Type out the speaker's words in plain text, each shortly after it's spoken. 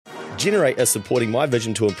Generate are supporting my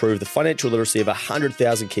vision to improve the financial literacy of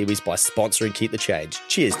 100,000 Kiwis by sponsoring Keep the Change.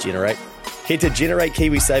 Cheers, Generate. Head to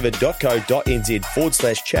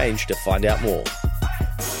generatekiwisaver.co.nz/change to find out more.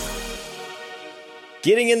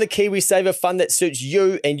 Getting in the KiwiSaver fund that suits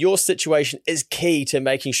you and your situation is key to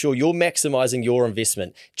making sure you're maximising your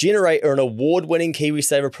investment. Generate are an award-winning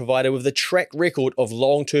KiwiSaver provider with a track record of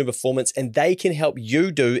long-term performance, and they can help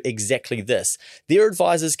you do exactly this. Their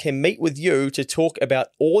advisors can meet with you to talk about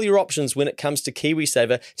all your options when it comes to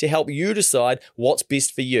KiwiSaver to help you decide what's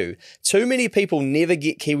best for you. Too many people never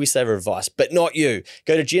get KiwiSaver advice, but not you.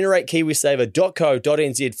 Go to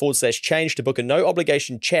generatekiwisaver.co.nz/change to book a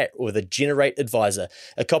no-obligation chat with a Generate advisor.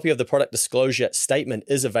 A copy of the product disclosure statement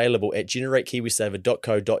is available at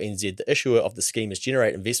generatekiwisaver.co.nz. The issuer of the scheme is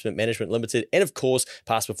Generate Investment Management Limited, and of course,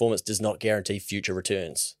 past performance does not guarantee future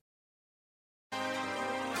returns.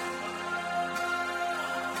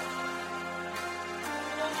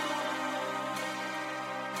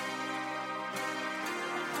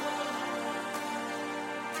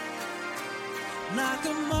 Like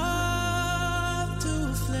a moth to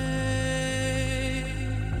a flame,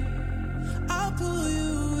 I'll pull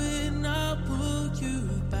you in, I'll pull you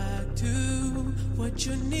back to what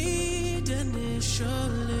you need initially.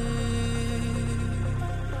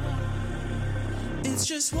 It's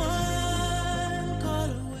just one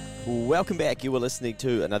call away. Welcome back. You were listening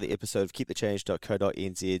to another episode of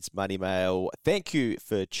keepthechange.co.nz's Money Mail. Thank you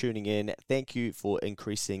for tuning in. Thank you for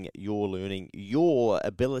increasing your learning, your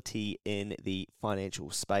ability in the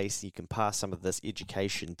financial space. You can pass some of this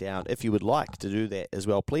education down. If you would like to do that as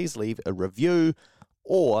well, please leave a review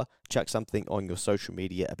or chuck something on your social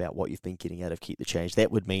media about what you've been getting out of Keep the Change.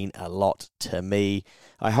 That would mean a lot to me.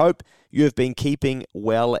 I hope you have been keeping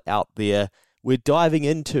well out there. We're diving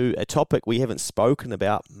into a topic we haven't spoken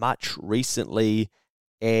about much recently,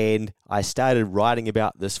 and I started writing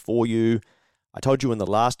about this for you. I told you in the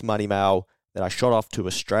last Money Mail that I shot off to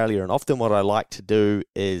Australia, and often what I like to do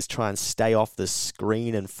is try and stay off the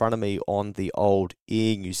screen in front of me on the old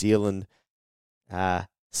Air New Zealand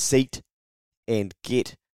seat and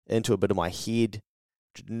get into a bit of my head.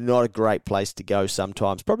 Not a great place to go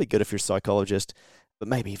sometimes. Probably good if you're a psychologist, but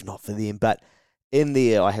maybe if not for them. But in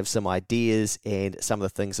there, I have some ideas and some of the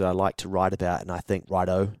things that I like to write about, and I think,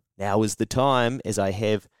 righto, now is the time, as I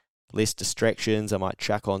have less distractions. I might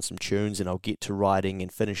chuck on some tunes and I'll get to writing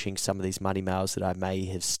and finishing some of these money mails that I may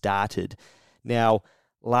have started. Now,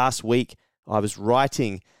 last week, I was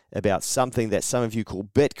writing about something that some of you call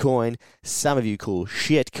Bitcoin, some of you call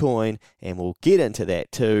shitcoin, and we'll get into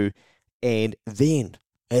that too. And then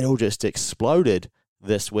it all just exploded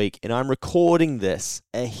this week, and I'm recording this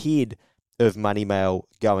ahead of Money Mail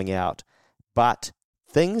going out, but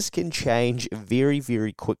things can change very,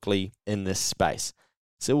 very quickly in this space.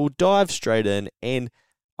 So we'll dive straight in, and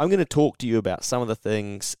I'm going to talk to you about some of the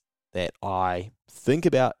things that I think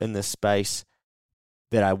about in this space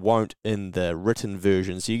that I won't in the written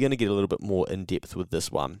version. So you're going to get a little bit more in depth with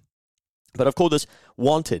this one. But I've called this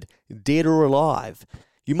Wanted, Dead or Alive.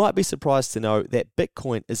 You might be surprised to know that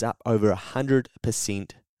Bitcoin is up over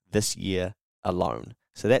 100% this year alone.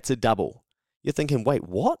 So that's a double. You're thinking, wait,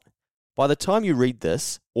 what? By the time you read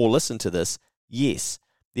this or listen to this, yes,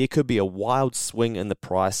 there could be a wild swing in the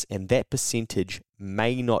price, and that percentage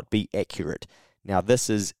may not be accurate. Now,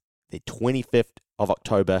 this is the 25th of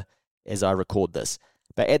October as I record this.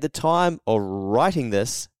 But at the time of writing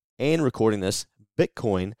this and recording this,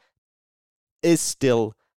 Bitcoin is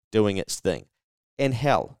still doing its thing. And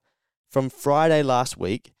hell, from Friday last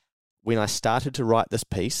week, when I started to write this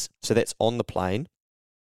piece, so that's on the plane,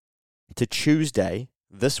 to Tuesday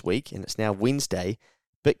this week, and it's now Wednesday,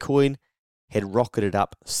 Bitcoin had rocketed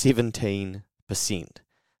up 17%.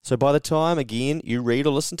 So by the time, again, you read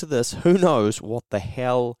or listen to this, who knows what the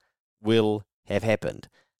hell will have happened.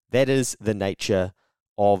 That is the nature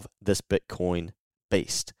of this Bitcoin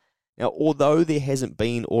beast. Now, although there hasn't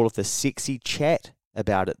been all of the sexy chat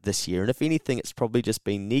about it this year, and if anything, it's probably just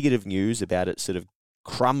been negative news about it sort of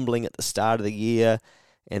crumbling at the start of the year,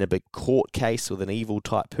 and a big court case with an evil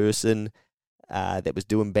type person that was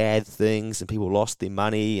doing bad things, and people lost their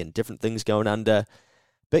money and different things going under.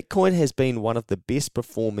 Bitcoin has been one of the best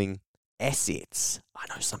performing assets. I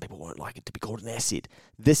know some people won't like it to be called an asset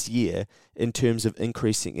this year in terms of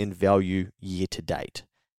increasing in value year to date.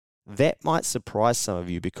 That might surprise some of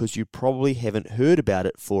you because you probably haven't heard about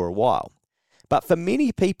it for a while. But for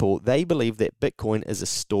many people, they believe that Bitcoin is a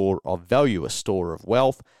store of value, a store of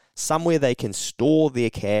wealth, somewhere they can store their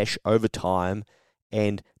cash over time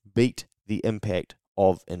and beat the impact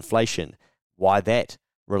of inflation. Why that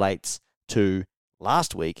relates to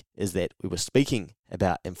last week is that we were speaking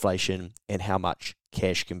about inflation and how much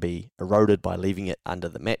cash can be eroded by leaving it under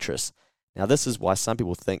the mattress. Now, this is why some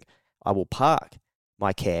people think I will park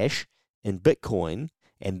my cash in Bitcoin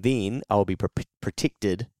and then I'll be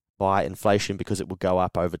protected by inflation because it will go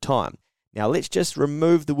up over time. Now, let's just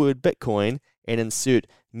remove the word Bitcoin and insert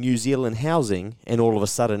New Zealand housing, and all of a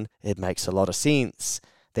sudden it makes a lot of sense.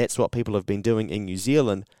 That's what people have been doing in New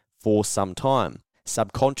Zealand for some time,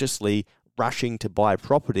 subconsciously rushing to buy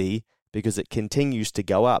property because it continues to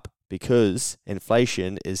go up because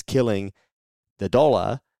inflation is killing the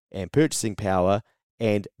dollar and purchasing power,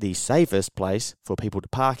 and the safest place for people to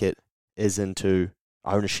park it is into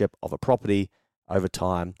ownership of a property over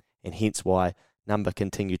time, and hence why number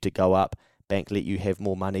continued to go up. Bank let you have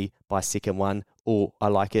more money, buy second one, or I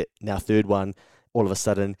like it, now third one. All of a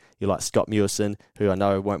sudden, you're like Scott Mewison, who I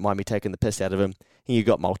know won't mind me taking the piss out of him, and you've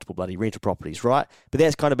got multiple bloody rental properties, right? But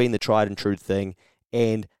that's kind of been the tried and true thing.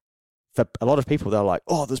 And for a lot of people, they're like,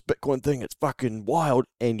 oh, this Bitcoin thing, it's fucking wild,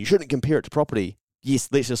 and you shouldn't compare it to property. Yes,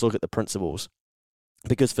 let's just look at the principles.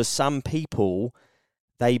 Because for some people,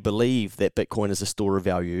 they believe that Bitcoin is a store of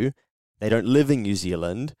value. They don't live in New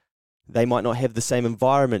Zealand. They might not have the same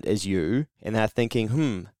environment as you, and they're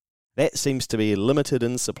thinking, that seems to be limited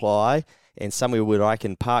in supply, and somewhere where I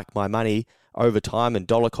can park my money over time and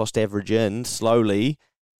dollar cost average in slowly,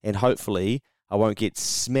 and hopefully I won't get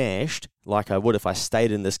smashed like I would if I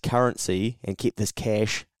stayed in this currency and kept this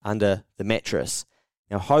cash under the mattress.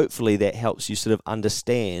 Now, hopefully that helps you sort of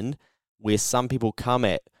understand where some people come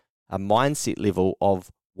at a mindset level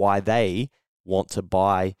of why they want to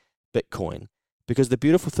buy Bitcoin. Because the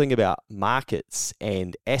beautiful thing about markets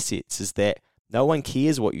and assets is that no one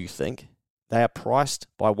cares what you think. They are priced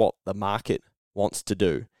by what the market wants to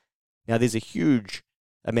do. Now, there's a huge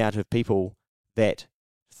amount of people that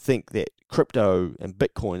think that crypto and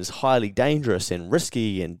Bitcoin is highly dangerous and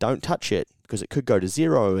risky and don't touch it because it could go to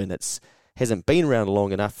zero and it's hasn't been around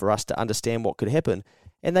long enough for us to understand what could happen.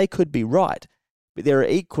 And they could be right. But there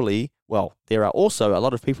are also a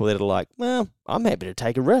lot of people that are like, well, I'm happy to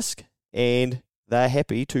take a risk. And they're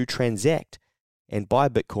happy to transact and buy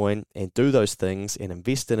Bitcoin and do those things and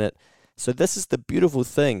invest in it. So this is the beautiful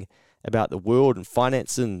thing about the world and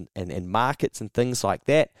finance and markets and things like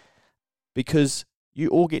that, because you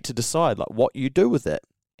all get to decide like what you do with it.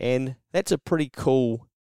 And that's a pretty cool,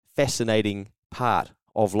 fascinating part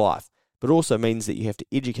of life. But also means that you have to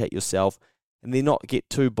educate yourself and then not get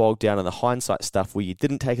too bogged down in the hindsight stuff where you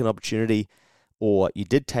didn't take an opportunity or you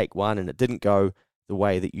did take one and it didn't go the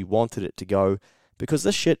way that you wanted it to go, because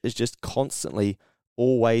this shit is just constantly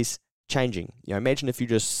always changing. You know, imagine if you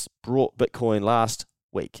just brought Bitcoin last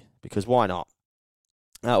week, because why not?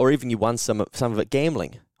 Or even you won some of it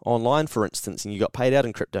gambling online, for instance, and you got paid out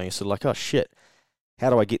in crypto and you're sort of like, oh shit,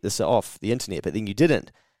 how do I get this off the internet? But then you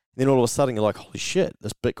didn't. Then all of a sudden you're like, holy shit,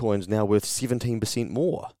 this Bitcoin's now worth 17%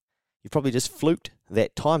 more. You probably just fluked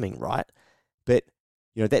that timing, right? But,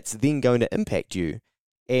 you know, that's then going to impact you.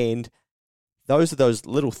 And those are those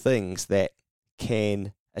little things that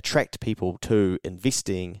can attract people to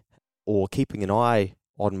investing or keeping an eye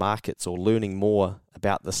on markets or learning more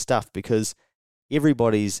about the stuff, because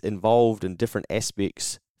everybody's involved in different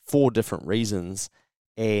aspects for different reasons,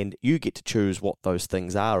 and you get to choose what those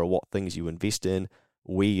things are or what things you invest in,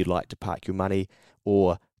 where you'd like to park your money,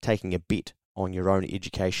 or taking a bet on your own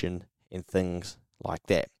education and things like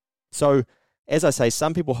that. So, as I say,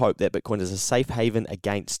 some people hope that Bitcoin is a safe haven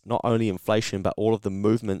against not only inflation, but all of the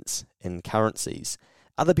movements in currencies.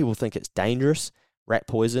 Other people think it's dangerous, rat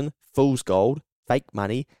poison, fool's gold, fake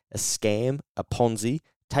money, a scam, a Ponzi,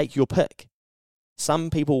 take your pick. Some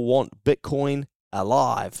people want Bitcoin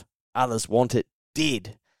alive, others want it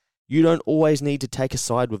dead. You don't always need to take a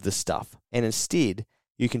side with this stuff, and instead,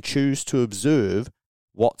 you can choose to observe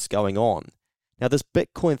what's going on. Now, this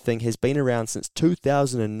Bitcoin thing has been around since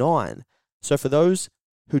 2009, so for those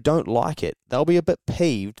who don't like it, they'll be a bit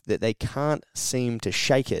peeved that they can't seem to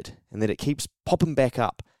shake it and that it keeps popping back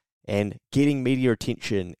up and getting media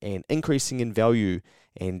attention and increasing in value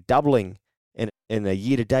and doubling in a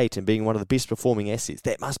year to date and being one of the best performing assets.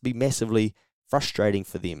 That must be massively frustrating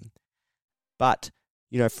for them. But,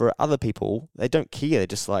 you know, for other people, they don't care. They're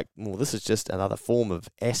just like, well, this is just another form of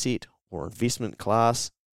asset or investment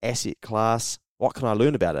class, asset class. What can I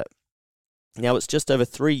learn about it? Now, it's just over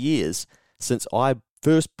 3 years since I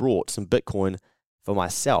first brought some Bitcoin for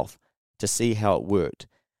myself to see how it worked.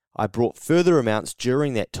 I brought further amounts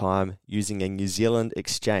during that time using a New Zealand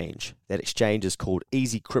exchange. That exchange is called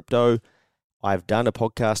Easy Crypto. I've done a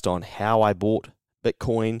podcast on how I bought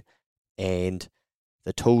Bitcoin, and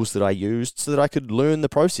the tools that I used so that I could learn the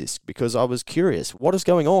process, because I was curious. What is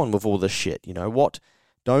going on with all this shit? What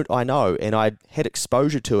don't I know? And I had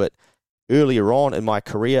exposure to it earlier on in my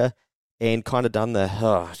career and kind of done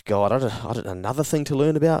oh God, I don't another thing to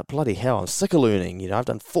learn about. Bloody hell, I'm sick of learning. I've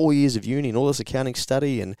done 4 years of uni and all this accounting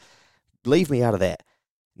study, and leave me out of that.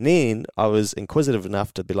 And then I was inquisitive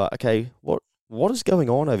enough to be like, okay, what is going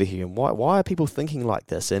on over here? And why are people thinking like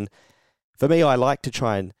this? And for me, I like to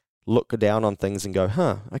try and look down on things and go,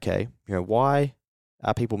 okay, why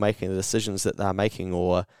are people making the decisions that they're making,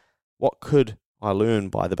 or what could I learn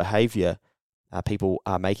by the behavior people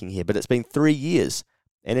are making here? But it's been 3 years,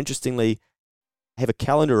 and interestingly, I have a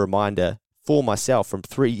calendar reminder for myself from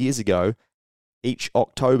 3 years ago, each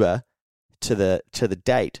October to the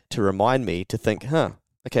date, to remind me to think,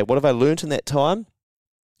 okay, what have I learned in that time?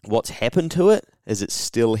 What's happened to it? Is it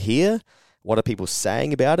still here? What are people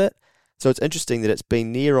saying about it? So it's interesting that it's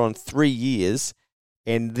been near on 3 years,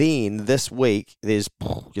 and then this week there's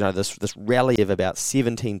this rally of about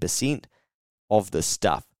 17% of this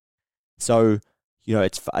stuff. So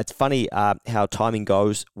it's funny how timing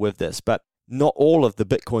goes with this, but not all of the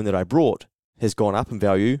Bitcoin that I brought has gone up in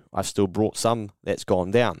value. I've still brought some that's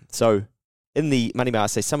gone down. So in the Money Mail, I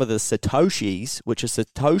say some of the Satoshis, which a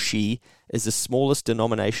Satoshi is the smallest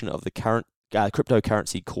denomination of the current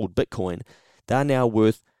cryptocurrency called Bitcoin. They're now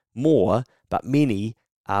worth more, but many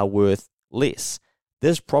are worth less.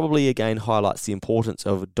 This probably again highlights the importance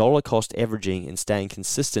of dollar cost averaging and staying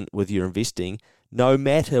consistent with your investing, no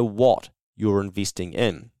matter what you're investing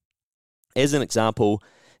in. As an example,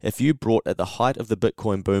 if you brought at the height of the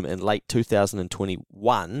Bitcoin boom in late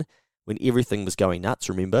 2021, when everything was going nuts,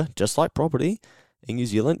 remember, just like property in New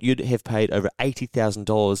Zealand, you'd have paid over $80,000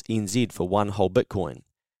 NZ for one whole Bitcoin.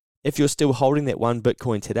 If you're still holding that one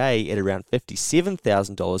Bitcoin today at around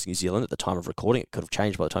 $57,000 New Zealand at the time of recording, it could have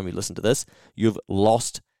changed by the time you listen to this, you've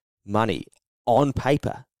lost money on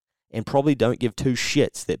paper, and probably don't give two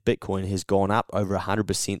shits that Bitcoin has gone up over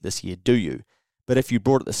 100% this year, do you? But if you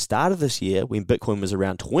bought at the start of this year when Bitcoin was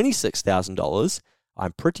around $26,000,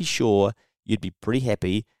 I'm pretty sure you'd be pretty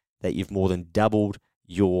happy that you've more than doubled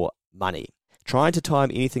your money. Trying to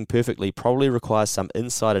time anything perfectly probably requires some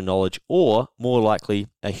insider knowledge, or more likely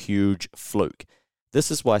a huge fluke.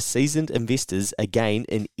 This is why seasoned investors, again,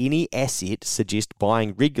 in any asset suggest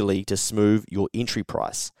buying regularly to smooth your entry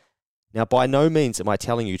price. Now, by no means am I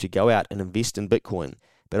telling you to go out and invest in Bitcoin,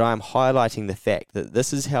 but I am highlighting the fact that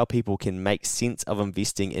this is how people can make sense of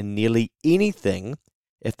investing in nearly anything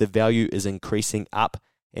if the value is increasing up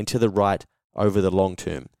and to the right over the long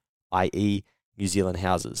term, i.e. New Zealand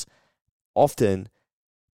houses. Often,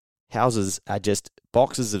 houses are just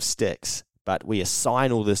boxes of sticks, but we assign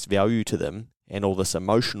all this value to them and all this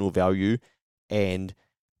emotional value and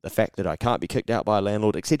the fact that I can't be kicked out by a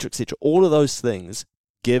landlord, etc., etc. All of those things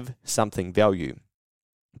give something value.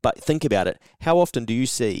 But think about it. How often do you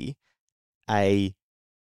see a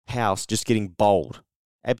house just getting bowled?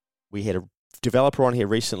 We had a developer on here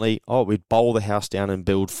recently. Oh, we'd bowl the house down and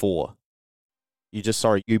build 4.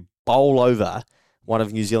 You bowl over one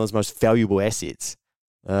of New Zealand's most valuable assets.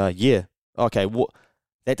 Yeah. Okay,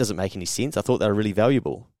 that doesn't make any sense. I thought they were really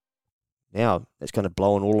valuable. Now, that's kind of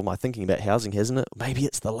blowing all of my thinking about housing, hasn't it? Maybe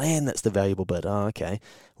it's the land that's the valuable bit. Oh, okay.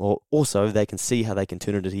 Well, also, they can see how they can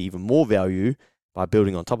turn it into even more value by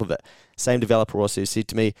building on top of it. Same developer also said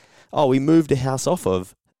to me, oh, we moved a house off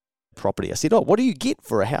of property. I said, oh, what do you get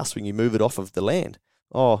for a house when you move it off of the land?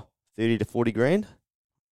 Oh, 30 to 40 grand.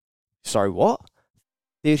 Sorry, what?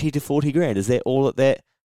 30 to 40 grand. Is that all that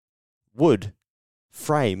wood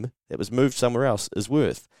frame that was moved somewhere else is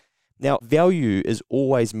worth? Now, value is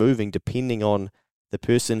always moving depending on the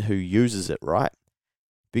person who uses it, right?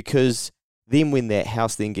 Because then when that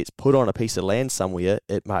house then gets put on a piece of land somewhere,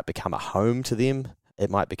 it might become a home to them. It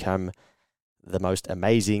might become the most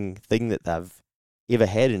amazing thing that they've ever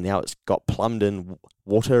had, and now it's got plumbed in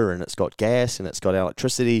water and it's got gas and it's got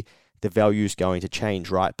electricity. The value's going to change,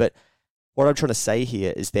 right? But what I'm trying to say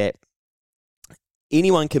here is that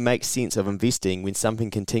anyone can make sense of investing when something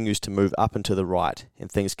continues to move up and to the right and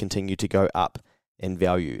things continue to go up in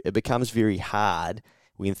value. It becomes very hard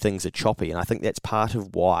when things are choppy, and I think that's part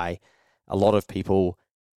of why a lot of people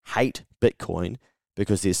hate Bitcoin,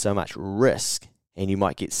 because there's so much risk and you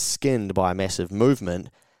might get skinned by a massive movement.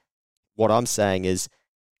 What I'm saying is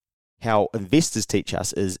how investors teach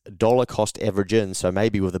us is dollar cost average in. So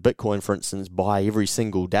maybe with a Bitcoin, for instance, buy every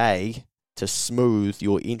single day to smooth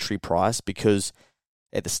your entry price, because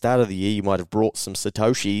at the start of the year you might have brought some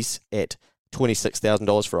Satoshis at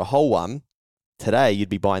 $26,000 for a whole one. Today you'd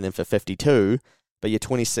be buying them for $52,000, but your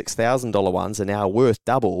 $26,000 ones are now worth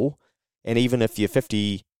double. And even if your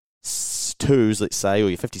 $52 52s, let's say, or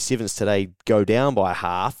your 57s today go down by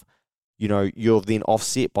half, you're then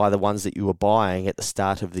offset by the ones that you were buying at the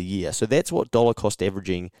start of the year. So that's what dollar cost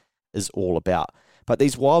averaging is all about. But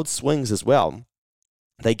these wild swings as well,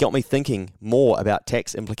 they got me thinking more about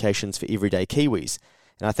tax implications for everyday Kiwis.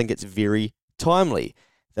 And I think it's very timely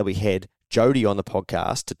that we had Jody on the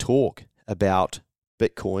podcast to talk about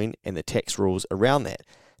Bitcoin and the tax rules around that,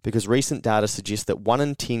 because recent data suggests that 1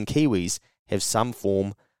 in 10 Kiwis have some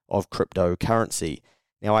form of cryptocurrency.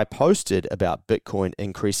 Now, I posted about Bitcoin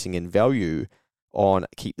increasing in value on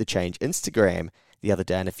Keep the Change Instagram the other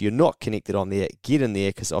day, and if you're not connected on there, get in there,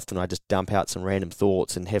 because often I just dump out some random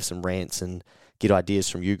thoughts and have some rants and get ideas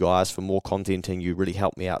from you guys for more content, and you really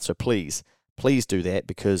help me out. So please do that,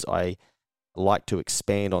 because I like to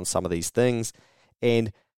expand on some of these things.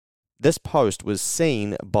 And this post was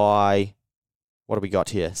seen by, what do we got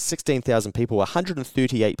here? 16,000 people,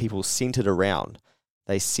 138 people sent it around.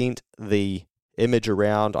 They sent the image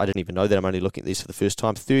around. I didn't even know that. I'm only looking at these for the first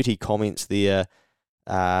time. 30 comments there.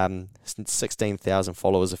 16,000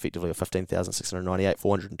 followers effectively, or 15,698,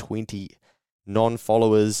 420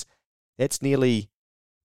 non-followers. That's nearly,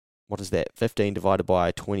 15 divided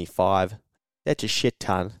by 25. That's a shit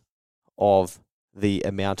ton of the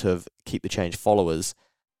amount of Keep the Change followers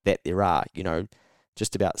that there are.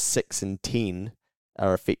 Just about 6 in 10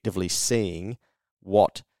 are effectively seeing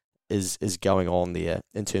what is going on there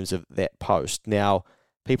in terms of that post. Now,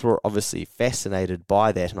 people are obviously fascinated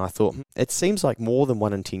by that, and I thought, it seems like more than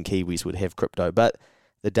 1 in 10 Kiwis would have crypto, but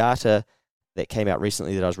the data that came out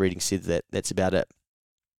recently that I was reading said that that's about it.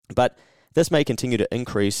 But this may continue to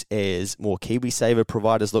increase as more KiwiSaver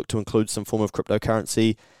providers look to include some form of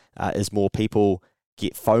cryptocurrency, as more people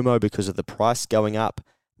get FOMO because of the price going up.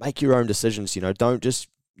 Make your own decisions, don't just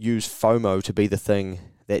use FOMO to be the thing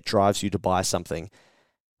that drives you to buy something.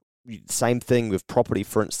 Same thing with property,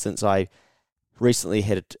 for instance. I recently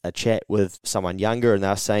had a chat with someone younger, and they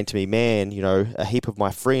were saying to me, man, a heap of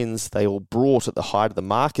my friends, they all brought at the height of the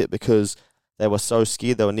market because they were so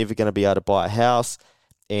scared they were never going to be able to buy a house.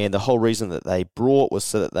 And the whole reason that they brought was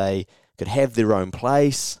so that they could have their own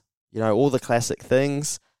place, all the classic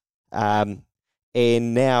things. And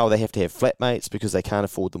now they have to have flatmates because they can't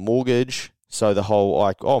afford the mortgage. So the whole,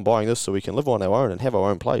 I'm buying this so we can live on our own and have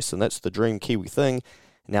our own place, and that's the dream Kiwi thing.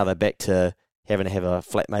 Now they're back to having to have a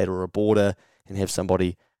flatmate or a boarder and have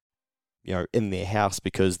somebody, in their house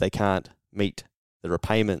because they can't meet the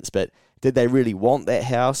repayments. But did they really want that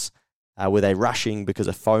house? Were they rushing because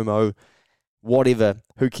of FOMO? Whatever,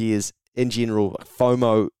 who cares? In general,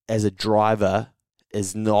 FOMO as a driver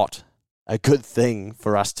is not a good thing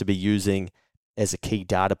for us to be using as a key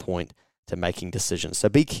data point to making decisions. So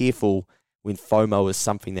be careful when FOMO is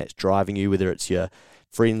something that's driving you, whether it's your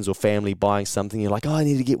friends or family buying something, you're like, I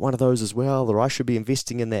need to get one of those as well, or I should be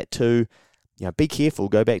investing in that too. Be careful.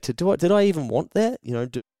 Go back to, did I even want that?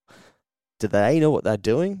 Do they know what they're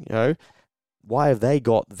doing? Why have they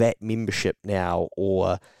got that membership now,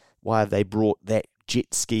 or why have they brought that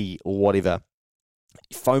jet ski or whatever?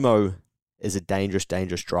 FOMO is a dangerous,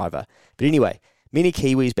 dangerous driver. But anyway, many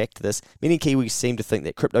Kiwis, back to this, many Kiwis seem to think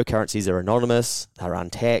that cryptocurrencies are anonymous, they're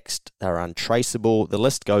untaxed, they're untraceable, the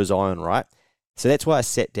list goes on, right? So that's why I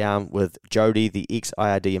sat down with Jody, the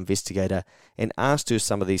ex-IRD investigator, and asked her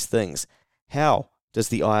some of these things. How does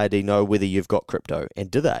the IRD know whether you've got crypto,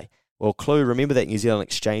 and do they? Well, Clue, remember that New Zealand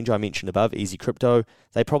exchange I mentioned above, Easy Crypto?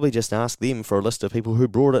 They probably just asked them for a list of people who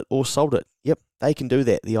brought it or sold it. Yep, they can do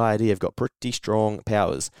that. The IRD have got pretty strong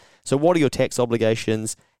powers. So what are your tax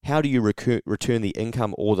obligations? How do you return the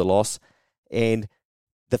income or the loss? And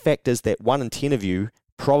the fact is that 1 in 10 of you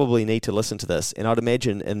probably need to listen to this. And I'd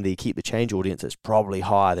imagine in the Keep the Change audience, it's probably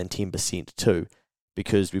higher than 10% too,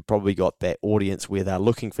 because we've probably got that audience where they're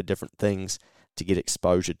looking for different things to get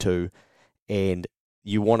exposure to. And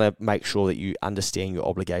you want to make sure that you understand your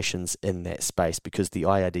obligations in that space, because the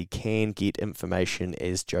IRD can get information,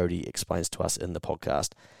 as Jody explains to us in the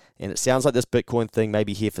podcast. And it sounds like this Bitcoin thing may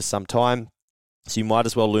be here for some time, so you might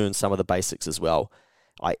as well learn some of the basics as well.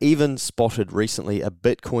 I even spotted recently a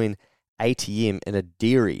Bitcoin ATM in a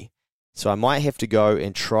dairy, so I might have to go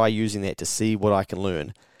and try using that to see what I can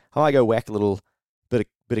learn. I might go whack a little bit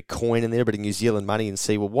of coin in there, a bit of New Zealand money, and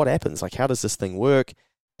see, well, what happens? Like, how does this thing work?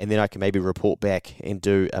 And then I can maybe report back and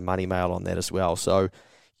do a money mail on that as well. So,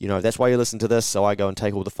 that's why you listen to this. So I go and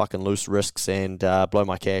take all the fucking loose risks and blow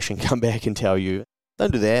my cash and come back and tell you,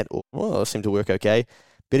 don't do that. Or, well, it seemed to work okay.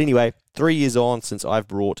 But anyway, 3 years on since I've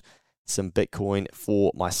brought some Bitcoin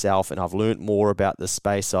for myself, and I've learned more about this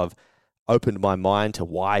space. I've opened my mind to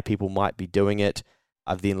why people might be doing it.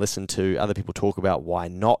 I've then listened to other people talk about why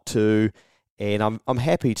not to. And I'm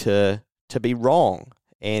happy to be wrong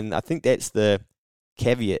And I think that's the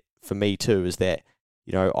caveat for me too, is that,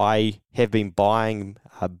 I have been buying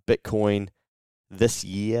Bitcoin this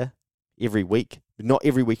year every week, not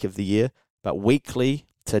every week of the year, but weekly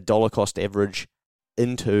to dollar cost average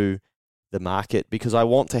into the market, because I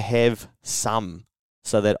want to have some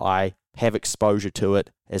so that I have exposure to it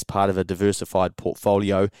as part of a diversified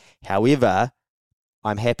portfolio. However,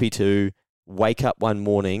 I'm happy to wake up one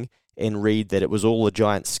morning and read that it was all a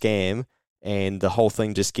giant scam and the whole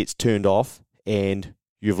thing just gets turned off and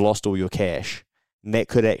you've lost all your cash. And that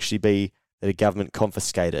could actually be that a government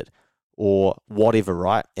confiscated or whatever,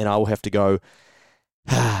 right? And I will have to go,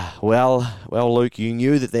 well, Luke, you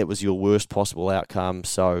knew that was your worst possible outcome,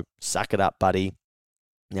 so suck it up, buddy.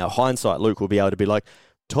 Now, hindsight, Luke will be able to be like,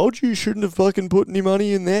 told you shouldn't have fucking put any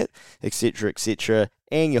money in that, etc., etc.,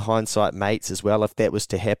 and your hindsight mates as well if that was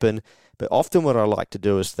to happen. But often what I like to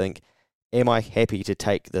do is think, am I happy to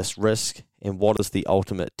take this risk, and what is the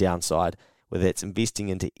ultimate downside, whether it's investing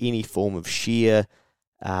into any form of share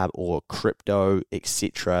or crypto,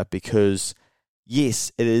 etc., because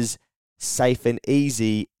yes, it is safe and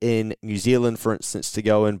easy in New Zealand, for instance, to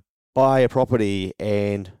go and buy a property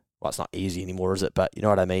and, well, it's not easy anymore, is it? But you know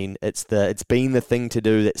what I mean? It's been the thing to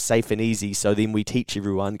do that's safe and easy, so then we teach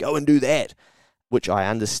everyone, go and do that, which I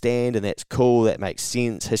understand, and that's cool, that makes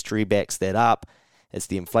sense, history backs that up, it's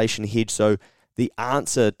the inflation hedge. So the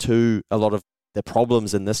answer to a lot of the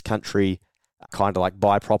problems in this country are kind of like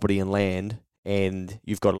buy property and land, and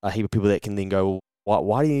you've got a heap of people that can then go,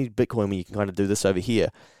 why do you need Bitcoin when you can kind of do this over here?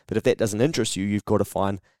 But if that doesn't interest you, you've got to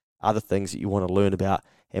find other things that you want to learn about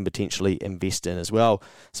and potentially invest in as well.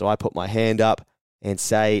 So I put my hand up and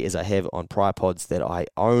say, as I have on prior pods, that I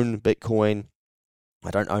own Bitcoin.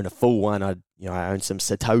 I don't own a full one. I own some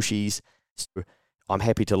Satoshis. So I'm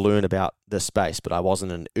happy to learn about this space, but I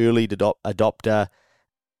wasn't an early adopter.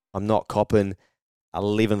 I'm not copping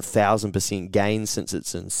 11,000% gains since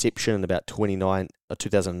its inception in about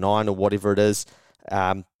 2009 or whatever it is.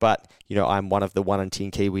 But I'm one of the 1 in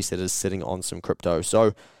 10 Kiwis that is sitting on some crypto.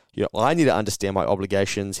 So I need to understand my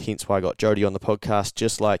obligations, hence why I got Jody on the podcast,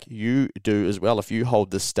 just like you do as well. If you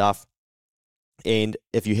hold this stuff, and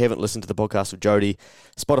if you haven't listened to the podcast with Jody,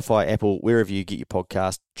 Spotify, Apple, wherever you get your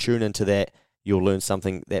podcast, tune into that. You'll learn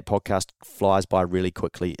something. That podcast flies by really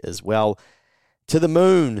quickly as well. To the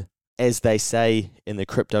moon, as they say in the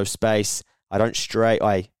crypto space. I don't stray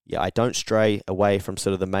away from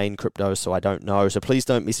sort of the main crypto, so I don't know. So please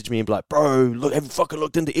don't message me and be like, bro, look, have you fucking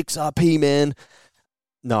looked into XRP, man?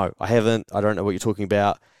 No, I haven't. I don't know what you're talking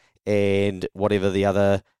about. And whatever the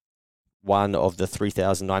other one of the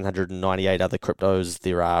 3,998 other cryptos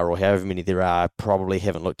there are, or however many there are, probably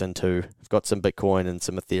haven't looked into. I've got some Bitcoin and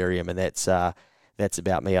some Ethereum, and that's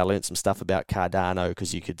about me. I learned some stuff about Cardano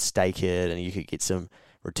because you could stake it and you could get some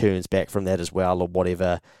returns back from that as well, or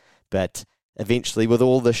whatever. But eventually, with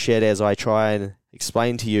all this shit, as I try and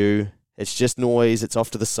explain to you, it's just noise, it's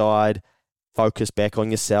off to the side. Focus back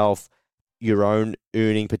on yourself, your own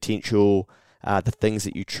earning potential, the things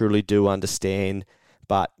that you truly do understand.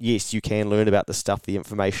 But yes, you can learn about the stuff, the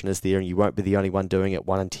information is there, and you won't be the only one doing it.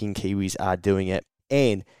 1 in 10 Kiwis are doing it.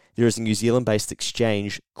 And there is a New Zealand-based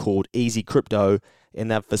exchange called Easy Crypto,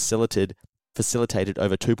 and they've facilitated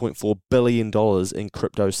over $2.4 billion in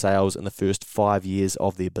crypto sales in the first 5 years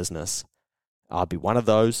of their business. I'd be one of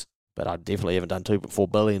those, but I definitely haven't done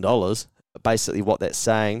 $2.4 billion. But basically what that's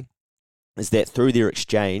saying is that through their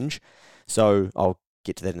exchange, so I'll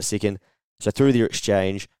get to that in a second, so through their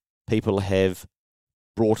exchange, people have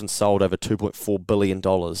brought and sold over $2.4 billion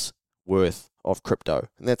worth of crypto.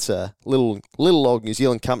 And that's a little old New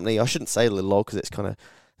Zealand company. I shouldn't say little old because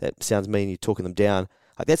that sounds mean, you're talking them down.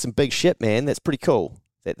 Like, that's some big shit, man. That's pretty cool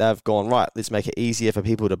that they've gone, right, let's make it easier for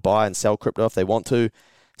people to buy and sell crypto if they want to.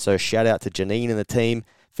 So shout out to Janine and the team.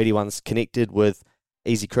 If anyone's connected with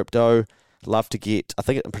Easy Crypto, love to get,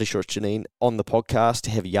 I'm pretty sure it's Janine, on the podcast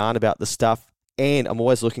to have a yarn about this stuff. And I'm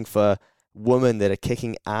always looking for women that are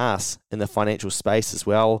kicking ass in the financial space as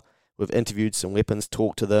well. We've interviewed some weapons,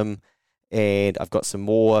 talked to them, and I've got some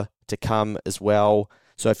more to come as well.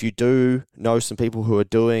 So if you do know some people who are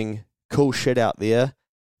doing cool shit out there,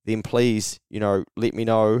 then please, let me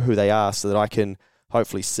know who they are so that I can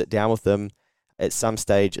hopefully sit down with them at some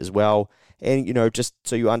stage as well. And, just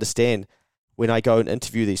so you understand, when I go and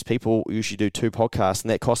interview these people, we usually do 2 podcasts, and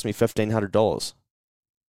that costs me $1,500.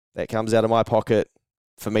 That comes out of my pocket.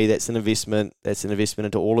 For me, that's an investment. That's an investment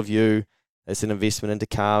into all of you. That's an investment into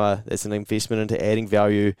karma. That's an investment into adding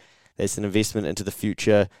value. That's an investment into the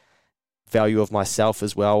future value of myself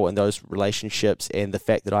as well, and those relationships, and the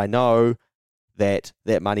fact that I know that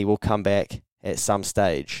money will come back at some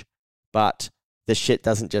stage. But this shit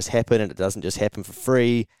doesn't just happen, and it doesn't just happen for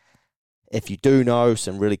free. If you do know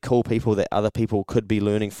some really cool people that other people could be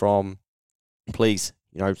learning from, please,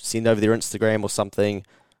 send over their Instagram or something,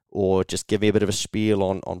 or just give me a bit of a spiel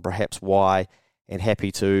on perhaps why, and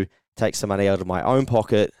happy to take some money out of my own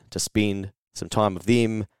pocket to spend some time with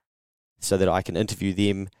them so that I can interview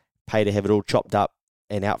them, pay to have it all chopped up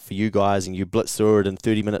and out for you guys, and you blitz through it in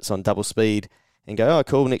 30 minutes on double speed and go, oh,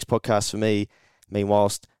 cool, next podcast for me.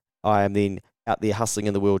 Meanwhile, I am then out there hustling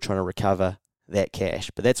in the world trying to recover that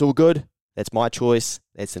cash. But that's all good. That's my choice.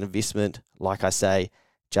 That's an investment. Like I say,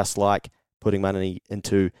 just like putting money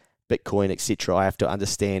into Bitcoin, etc., I have to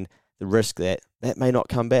understand the risk that may not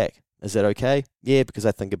come back. Is that okay? Yeah, because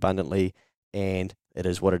I think abundantly, and it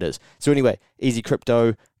is what it is. So anyway, Easy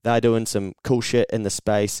Crypto, they're doing some cool shit in the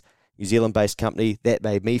space. New Zealand-based company. That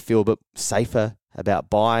made me feel a bit safer about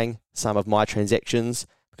buying some of my transactions,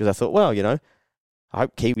 because I thought, well, I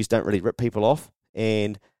hope Kiwis don't really rip people off,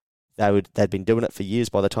 and they'd been doing it for years.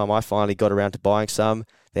 By the time I finally got around to buying some,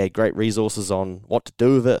 they had great resources on what to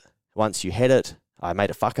do with it once you had it. I made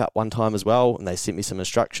a fuck up one time as well, and they sent me some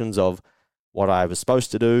instructions of what I was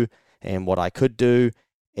supposed to do and what I could do,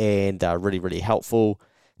 and really, really helpful.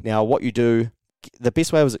 Now, what you do, the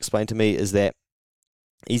best way it was explained to me is that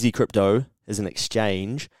Easy Crypto is an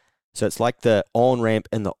exchange, so it's like the on-ramp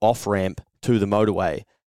and the off-ramp to the motorway.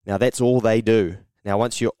 Now, that's all they do. Now,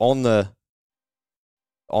 once you're on the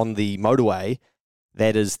motorway,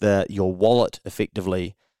 that is your wallet,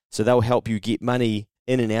 effectively. So they'll help you get money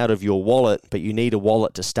in and out of your wallet, but you need a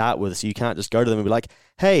wallet to start with, so you can't just go to them and be like,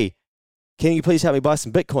 hey, can you please help me buy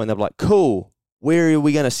some Bitcoin? They'll be like, cool, where are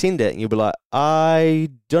we going to send it? And you'll be like, I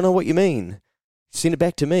don't know what you mean. Send it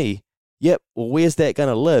back to me. Yep, well, where's that going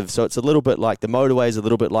to live? So it's a little bit like the motorway is a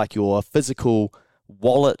little bit like your physical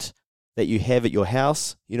wallet that you have at your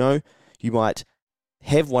house. You might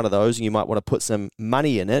have one of those and you might want to put some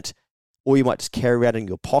money in it, or you might just carry around in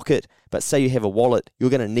your pocket. But say you have a wallet,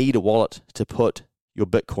 you're going to need a wallet to put your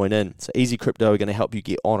Bitcoin in. So Easy Crypto are going to help you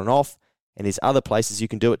get on and off. And there's other places you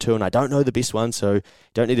can do it too, and I don't know the best one, so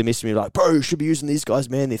don't need to message me like, bro, you should be using these guys,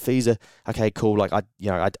 man. Their fees are okay, cool. Like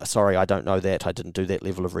sorry, I don't know that. I didn't do that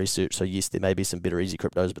level of research. So yes, there may be some better Easy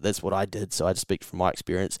Cryptos, but that's what I did. So I just speak from my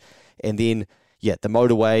experience. And then the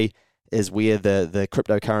motorway is where the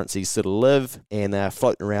cryptocurrencies sort of live, and they're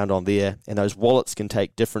floating around on there. And those wallets can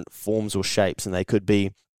take different forms or shapes, and they could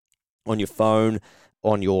be on your phone,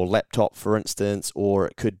 on your laptop, for instance, or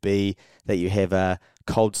it could be that you have a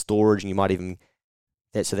cold storage, and you might even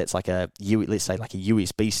that's like let's say like a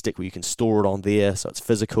USB stick where you can store it on there, so it's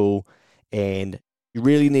physical. And you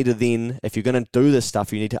really need to then, if you're going to do this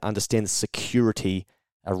stuff, you need to understand the security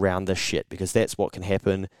around this shit, because that's what can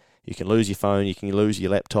happen. You can lose your phone, you can lose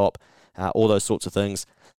your laptop, all those sorts of things,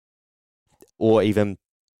 or even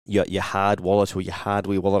your hard wallet or your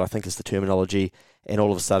hardware wallet, I think is the terminology. And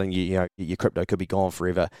all of a sudden, your crypto could be gone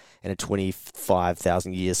forever. And in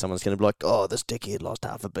 25,000 years, someone's going to be like, oh, this dickhead lost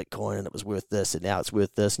half a Bitcoin and it was worth this, and now it's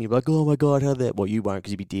worth this. And you'll be like, oh my God, how'd that? Well, you won't,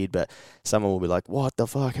 because you'll be dead, but someone will be like, what the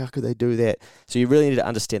fuck? How could they do that? So you really need to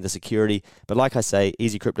understand the security. But like I say,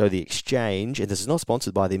 Easy Crypto, the exchange, and this is not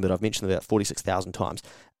sponsored by them, but I've mentioned them about 46,000 times.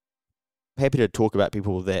 I'm happy to talk about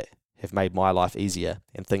people that have made my life easier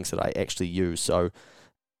and things that I actually use. So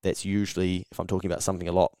that's usually, if I'm talking about something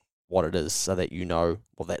a lot, what it is, so that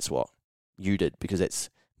well, that's what you did, because that's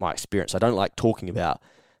my experience. I don't like talking about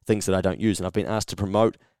things that I don't use, and I've been asked to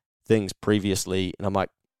promote things previously, and I'm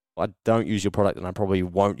like, I don't use your product, and I probably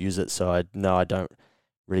won't use it, so I don't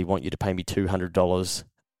really want you to pay me $200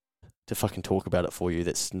 to fucking talk about it for you.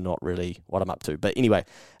 That's not really what I'm up to. But anyway,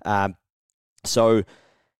 so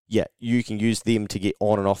yeah, you can use them to get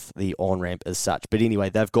on and off the on-ramp as such. But anyway,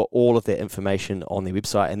 they've got all of that information on their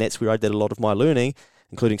website, and that's where I did a lot of my learning,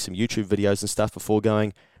 including some YouTube videos and stuff, before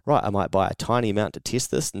going, right, I might buy a tiny amount to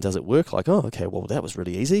test this, and does it work? Like, oh, okay, well, that was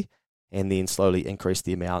really easy. And then slowly increase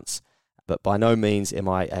the amounts. But by no means am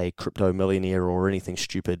I a crypto millionaire or anything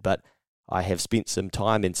stupid, but I have spent some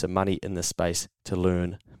time and some money in this space to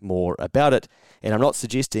learn more about it. And I'm not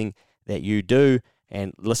suggesting that you do,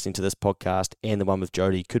 and listening to this podcast and the one with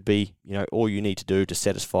Jody could be, all you need to do to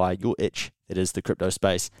satisfy your itch that is the crypto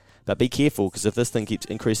space. But be careful, because if this thing keeps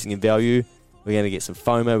increasing in value, we're going to get some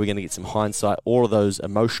FOMO, we're going to get some hindsight, all of those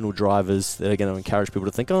emotional drivers that are going to encourage people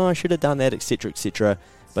to think, oh, I should have done that, etc., etc.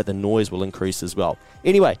 But the noise will increase as well.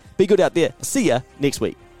 Anyway, be good out there. See ya next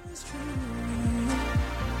week.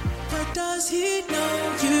 But does he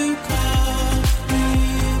know you